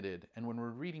bandwidth limited, and when we're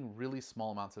reading really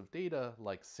small amounts of data,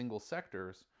 like single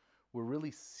sectors, we're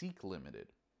really seek limited,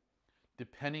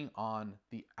 depending on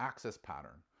the access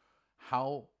pattern.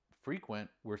 How frequent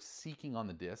we're seeking on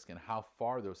the disk and how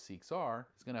far those seeks are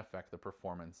is going to affect the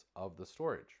performance of the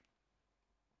storage.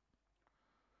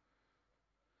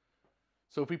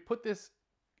 So if we put this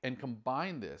and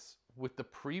combine this with the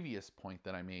previous point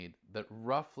that I made, that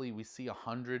roughly we see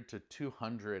 100 to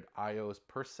 200 IOs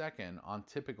per second on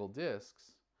typical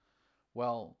disks,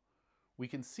 well, we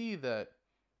can see that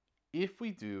if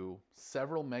we do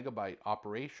several megabyte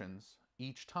operations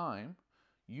each time,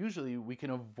 usually we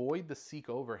can avoid the seek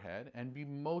overhead and be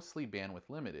mostly bandwidth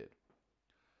limited.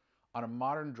 On a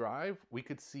modern drive, we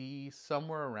could see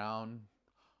somewhere around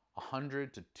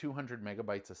 100 to 200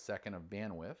 megabytes a second of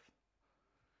bandwidth,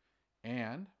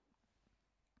 and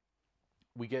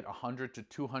we get 100 to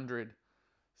 200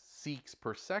 seeks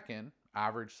per second,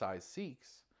 average size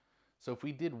seeks. So if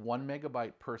we did 1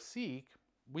 megabyte per seek,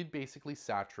 we'd basically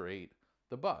saturate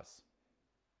the bus.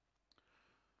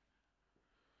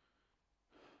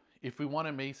 If we want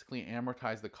to basically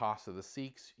amortize the cost of the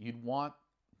seeks, you'd want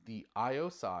the IO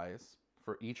size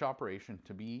for each operation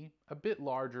to be a bit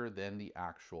larger than the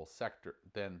actual sector,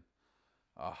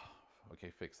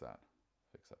 okay, fix that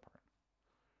part.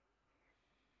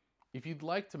 If you'd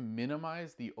like to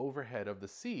minimize the overhead of the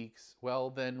seeks, well,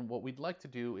 then what we'd like to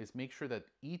do is make sure that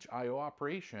each I/O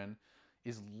operation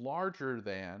is larger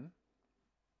than,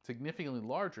 significantly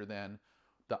larger than,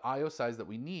 the I/O size that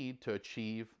we need to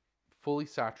achieve fully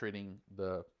saturating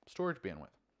the storage bandwidth.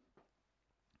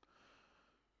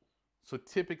 So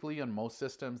typically on most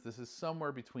systems, this is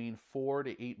somewhere between 4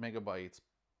 to 8 megabytes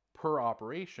per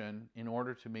operation in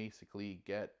order to basically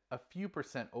get a few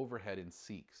percent overhead in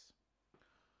seeks.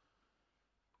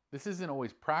 This isn't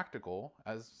always practical,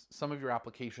 as some of your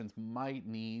applications might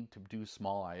need to do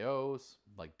small I/Os,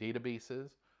 like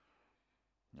databases.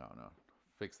 No,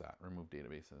 fix that, remove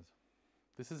databases.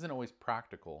 This isn't always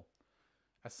practical,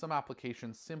 as some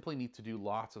applications simply need to do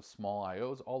lots of small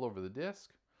I/Os all over the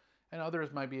disk, and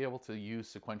others might be able to use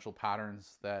sequential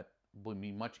patterns that will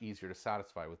be much easier to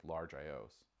satisfy with large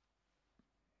I/Os.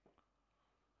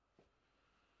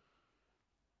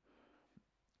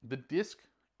 The disk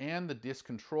and the disk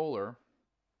controller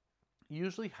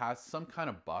usually has some kind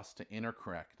of bus to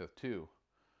interconnect the two.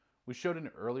 We showed in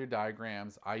earlier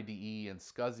diagrams IDE and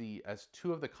SCSI as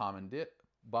two of the common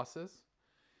buses,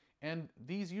 and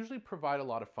these usually provide a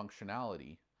lot of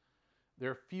functionality. There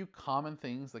are a few common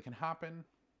things that can happen.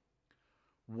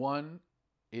 One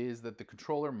is that the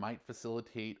controller might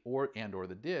facilitate, or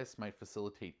the disk might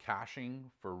facilitate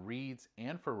caching for reads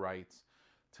and for writes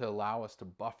to allow us to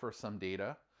buffer some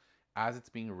data as it's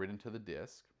being written to the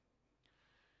disk.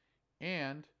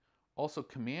 And also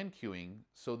command queuing,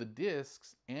 so the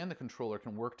disks and the controller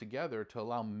can work together to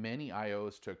allow many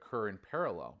I/Os to occur in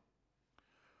parallel.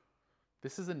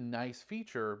 This is a nice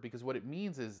feature because what it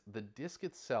means is the disk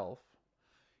itself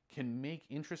can make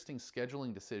interesting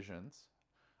scheduling decisions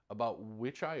about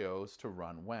which I/Os to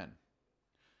run when.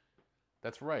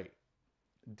 That's right.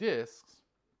 Disks,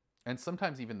 and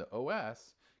sometimes even the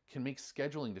OS, can make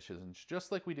scheduling decisions,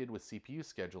 just like we did with CPU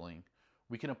scheduling.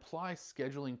 We can apply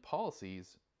scheduling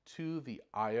policies to the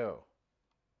I/O.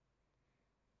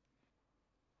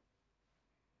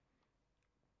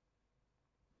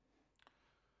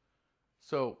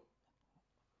 So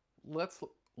let's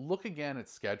look again at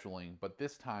scheduling, but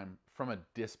this time from a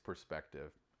disk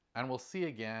perspective. And we'll see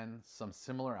again some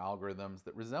similar algorithms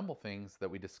that resemble things that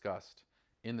we discussed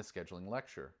in the scheduling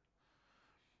lecture.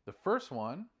 The first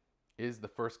one is the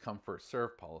first come first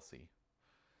serve policy.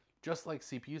 Just like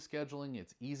CPU scheduling,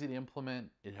 it's easy to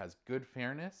implement, it has good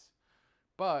fairness,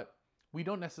 but we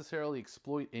don't necessarily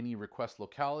exploit any request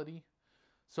locality,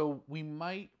 so we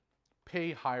might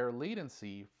pay higher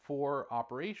latency for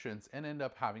operations and end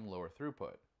up having lower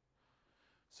throughput.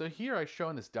 So here I show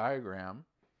in this diagram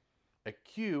a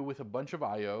queue with a bunch of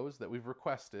I/Os that we've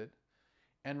requested,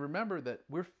 and remember that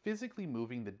we're physically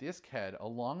moving the disk head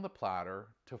along the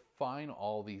platter to find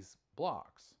all these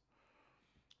blocks.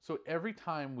 So every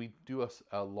time we do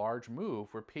a large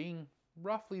move, we're paying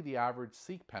roughly the average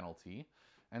seek penalty,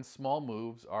 and small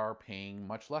moves are paying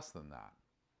much less than that.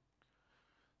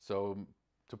 So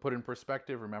to put in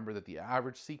perspective, remember that the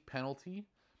average seek penalty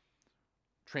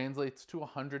translates to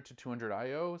 100 to 200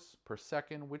 I/Os per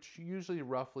second, which usually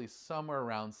roughly somewhere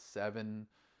around 7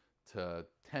 to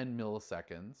 10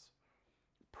 milliseconds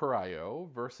per I/O,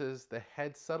 versus the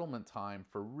head settlement time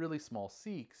for really small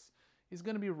seeks is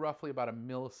going to be roughly about a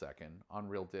millisecond on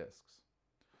real disks.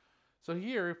 So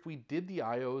here, if we did the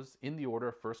I/Os in the order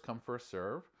of first come first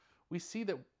serve, we see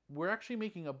that we're actually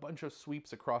making a bunch of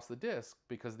sweeps across the disk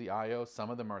because the I/Os, some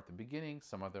of them are at the beginning,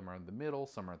 some of them are in the middle,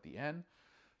 some are at the end.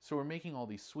 So we're making all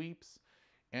these sweeps,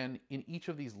 and in each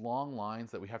of these long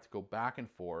lines that we have to go back and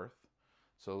forth,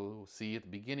 so see at the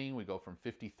beginning we go from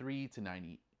 53 to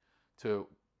 98,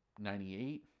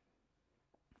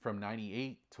 from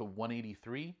 98 to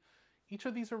 183. Each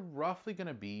of these are roughly going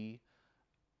to be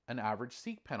an average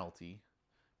seek penalty.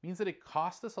 Means that it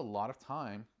costs us a lot of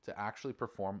time to actually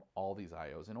perform all these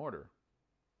I/Os in order.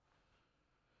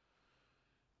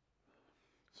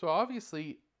 So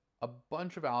obviously a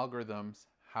bunch of algorithms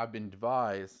have been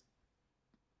devised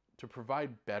to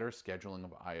provide better scheduling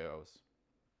of I/Os.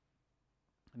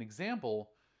 An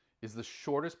example is the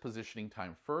shortest positioning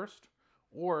time first,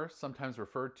 or sometimes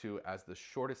referred to as the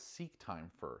shortest seek time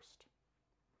first.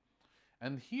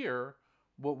 And here,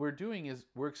 what we're doing is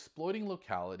we're exploiting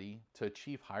locality to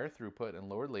achieve higher throughput and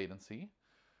lower latency,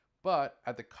 but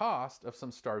at the cost of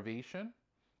some starvation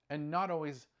and not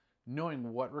always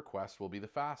knowing what request will be the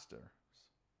faster.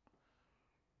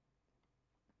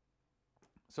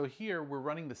 So here we're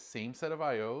running the same set of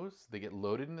I/Os. They get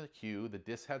loaded in the queue. The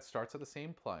disk head starts at the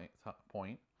same point.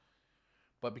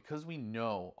 But because we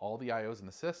know all the I/Os in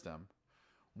the system,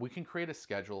 we can create a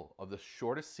schedule of the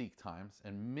shortest seek times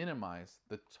and minimize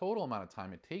the total amount of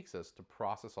time it takes us to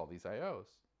process all these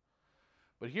I/Os.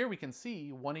 But here we can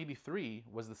see 183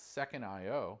 was the second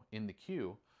I/O in the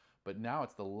queue, but now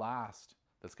it's the last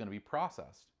that's going to be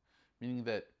processed, meaning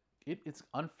that it's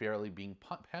unfairly being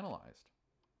penalized.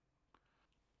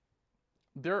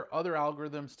 There are other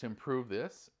algorithms to improve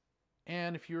this,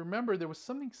 and if you remember, there was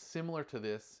something similar to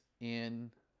this in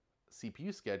CPU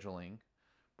scheduling,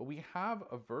 but we have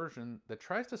a version that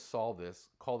tries to solve this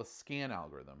called a scan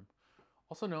algorithm,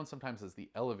 also known sometimes as the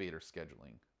elevator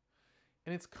scheduling.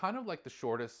 And it's kind of like the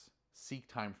shortest seek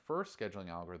time first scheduling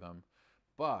algorithm,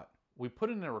 but we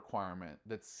put in a requirement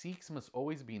that seeks must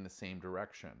always be in the same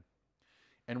direction.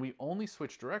 And we only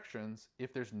switch directions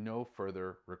if there's no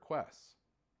further requests.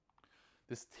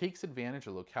 This takes advantage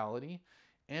of locality,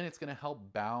 and it's going to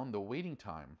help bound the waiting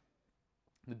time.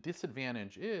 The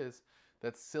disadvantage is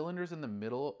that cylinders in the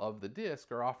middle of the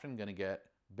disk are often going to get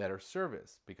better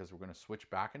service because we're going to switch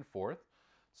back and forth,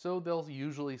 so they'll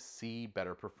usually see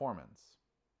better performance.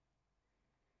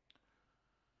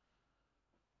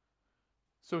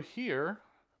 So here,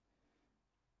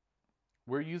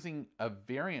 we're using a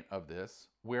variant of this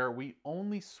where we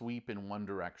only sweep in one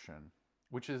direction,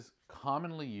 which is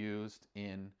commonly used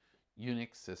in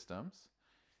Unix systems.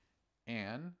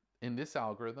 And in this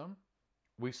algorithm,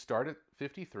 we start at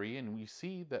 53 and we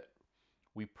see that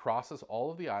we process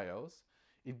all of the IOs.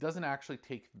 It doesn't actually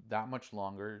take that much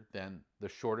longer than the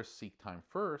shortest seek time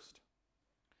first,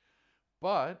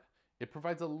 but it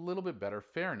provides a little bit better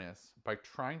fairness by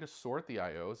trying to sort the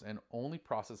IOs and only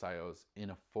process IOs in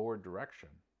a forward direction.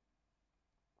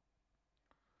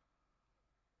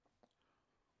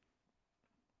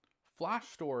 Flash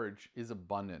storage is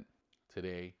abundant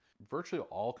today. Virtually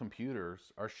all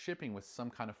computers are shipping with some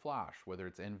kind of flash, whether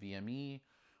it's NVMe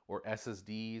or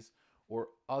SSDs or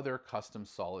other custom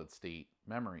solid state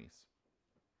memories.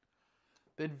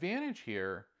 The advantage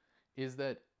here is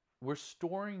that we're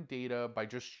storing data by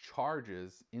just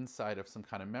charges inside of some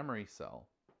kind of memory cell.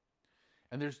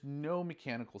 And there's no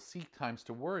mechanical seek times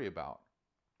to worry about.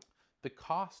 The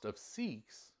cost of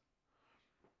seeks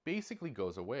basically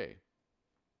goes away.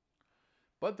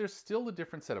 But there's still a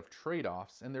different set of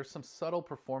trade-offs, and there's some subtle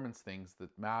performance things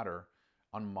that matter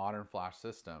on modern flash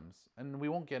systems, and we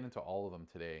won't get into all of them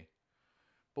today.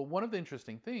 But one of the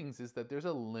interesting things is that there's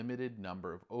a limited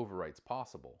number of overwrites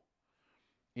possible.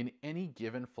 In any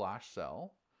given flash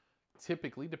cell,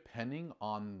 typically depending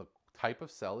on the type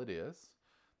of cell it is,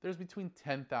 there's between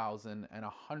 10,000 and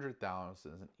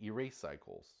 100,000 erase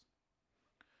cycles.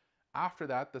 After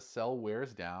that, the cell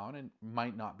wears down and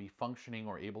might not be functioning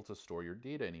or able to store your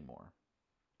data anymore.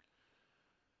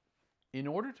 In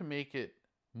order to make it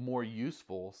more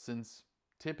useful, since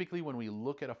typically when we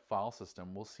look at a file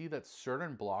system, we'll see that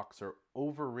certain blocks are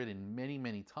overridden many,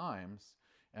 many times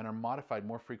and are modified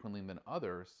more frequently than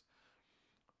others,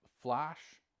 flash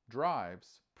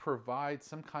drives provide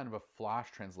some kind of a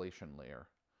flash translation layer.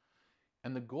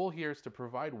 And the goal here is to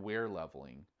provide wear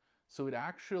leveling. So it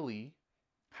actually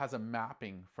has a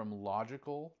mapping from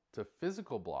logical to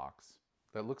physical blocks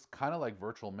that looks kind of like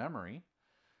virtual memory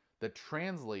that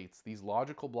translates these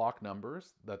logical block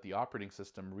numbers that the operating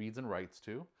system reads and writes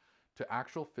to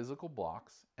actual physical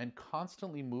blocks and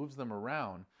constantly moves them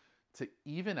around to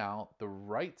even out the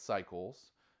write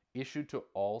cycles issued to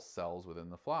all cells within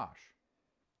the flash.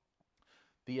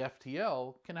 The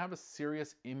FTL can have a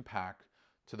serious impact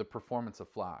to the performance of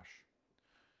flash.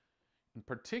 In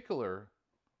particular,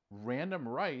 random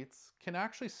writes can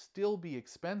actually still be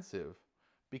expensive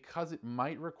because it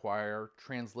might require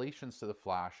translations to the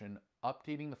flash and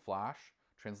updating the flash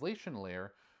translation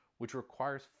layer, which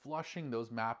requires flushing those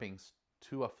mappings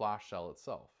to a flash cell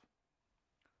itself.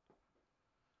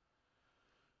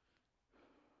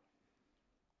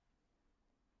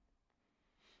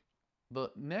 The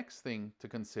next thing to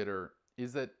consider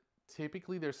is that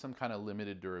typically there's some kind of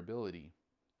limited durability.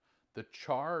 The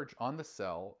charge on the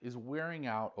cell is wearing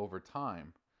out over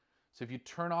time. So if you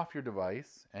turn off your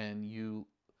device and you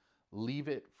leave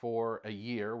it for a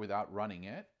year without running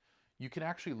it, you can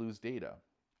actually lose data.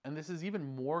 And this is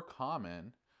even more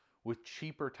common with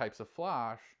cheaper types of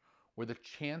flash where the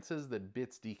chances that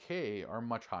bits decay are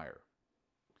much higher.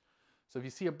 So if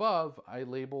you see above, I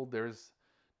labeled there's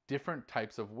different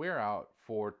types of wear out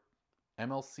for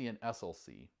MLC and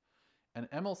SLC. And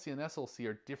MLC and SLC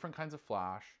are different kinds of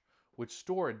flash which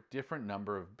store a different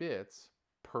number of bits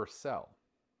per cell.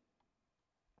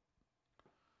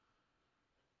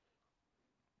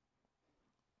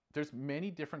 There's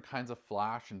many different kinds of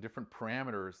flash and different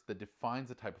parameters that defines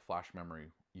the type of flash memory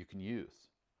you can use.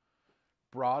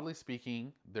 Broadly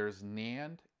speaking, there's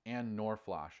NAND and NOR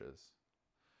flashes.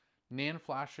 NAND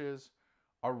flashes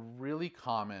are really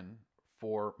common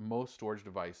for most storage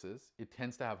devices. It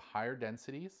tends to have higher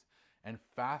densities and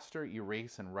faster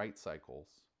erase and write cycles.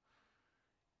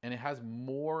 And it has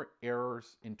more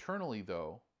errors internally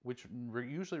though, which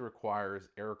usually requires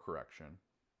error correction.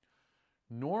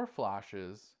 NOR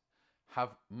flashes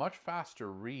have much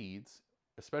faster reads,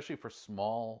 especially for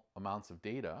small amounts of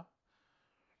data.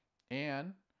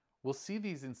 And we'll see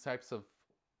these in types of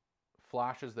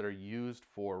flashes that are used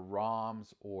for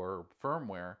ROMs or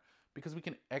firmware because we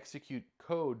can execute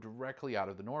code directly out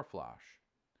of the NOR flash.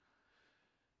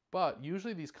 But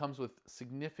usually these comes with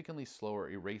significantly slower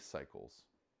erase cycles.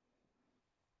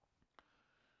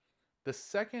 The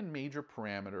second major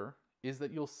parameter is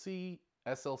that you'll see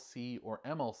SLC or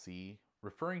MLC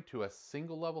referring to a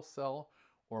single level cell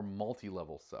or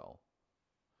multi-level cell.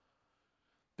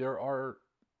 There are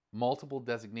multiple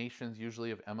designations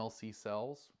usually of MLC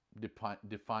cells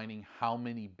defining how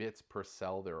many bits per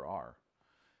cell there are.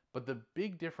 But the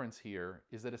big difference here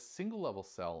is that a single level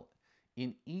cell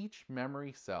in each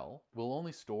memory cell will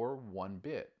only store 1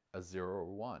 bit, a 0 or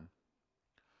 1.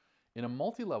 In a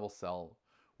multi-level cell,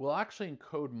 we'll actually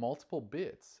encode multiple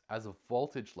bits as a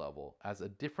voltage level, as a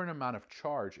different amount of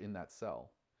charge in that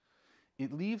cell.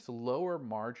 It leaves lower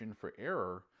margin for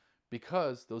error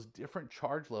because those different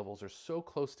charge levels are so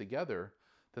close together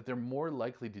that they're more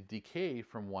likely to decay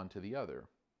from one to the other.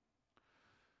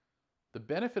 The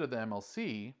benefit of the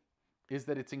MLC is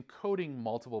that it's encoding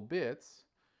multiple bits.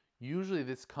 Usually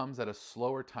this comes at a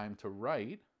slower time to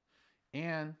write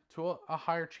and to a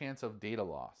higher chance of data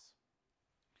loss.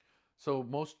 So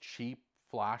most cheap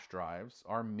flash drives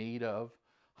are made of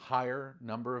higher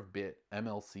number of bit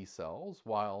MLC cells,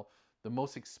 while the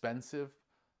most expensive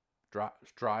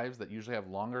drives that usually have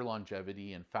longer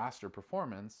longevity and faster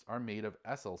performance are made of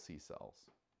SLC cells.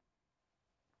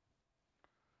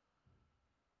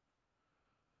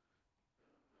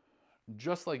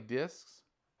 Just like disks,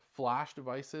 flash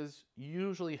devices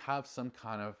usually have some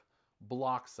kind of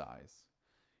block size.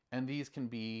 And these can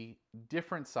be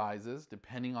different sizes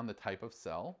depending on the type of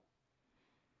cell.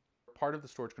 Part of the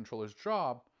storage controller's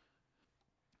job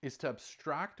is to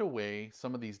abstract away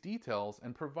some of these details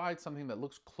and provide something that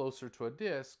looks closer to a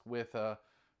disk with a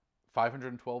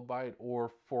 512 byte or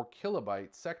 4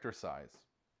 kilobyte sector size,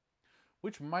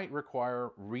 which might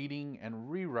require reading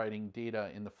and rewriting data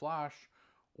in the flash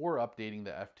or updating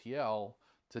the FTL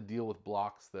to deal with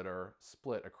blocks that are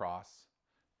split across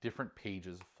different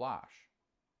pages of flash.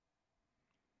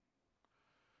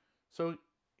 So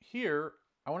here,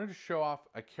 I wanted to show off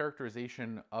a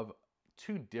characterization of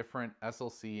 2 different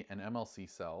SLC and MLC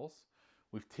cells.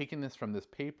 We've taken this from this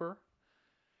paper,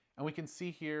 and we can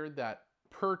see here that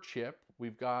per chip,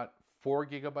 we've got 4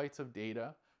 gigabytes of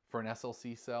data for an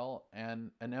SLC cell, and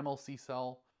an MLC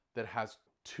cell that has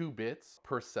 2 bits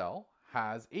per cell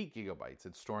has 8 gigabytes.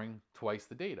 It's storing twice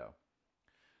the data.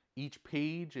 Each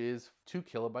page is 2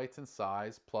 kilobytes in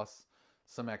size plus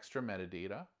some extra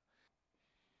metadata.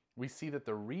 We see that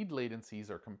the read latencies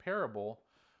are comparable,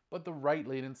 but the write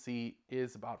latency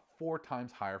is about 4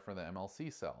 times higher for the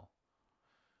MLC cell,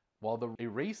 while the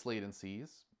erase latencies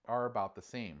are about the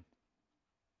same.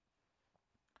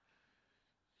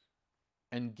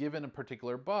 And given a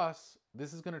particular bus,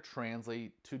 this is going to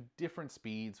translate to different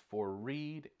speeds for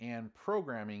read and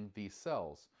programming these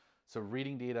cells. So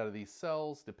reading data out of these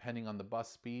cells, depending on the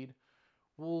bus speed,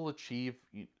 will achieve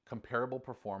comparable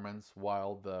performance,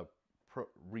 while the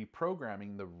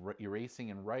reprogramming, the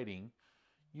erasing and writing,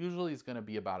 usually is going to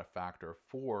be about a factor of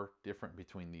 4 different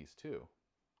between these two.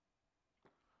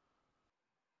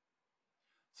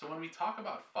 So when we talk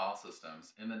about file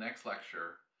systems in the next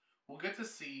lecture, we'll get to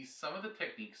see some of the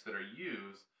techniques that are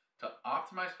used to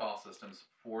optimize file systems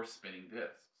for spinning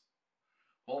disks.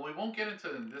 While we won't get into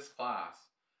it in this class,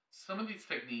 some of these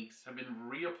techniques have been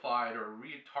reapplied or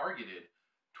retargeted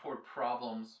toward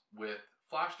problems with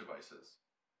flash devices.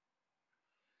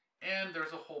 And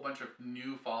there's a whole bunch of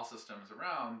new file systems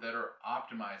around that are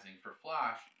optimizing for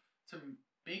flash to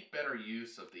make better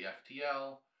use of the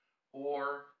FTL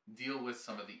or deal with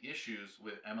some of the issues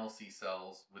with MLC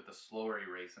cells with the slower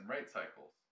erase and write cycles.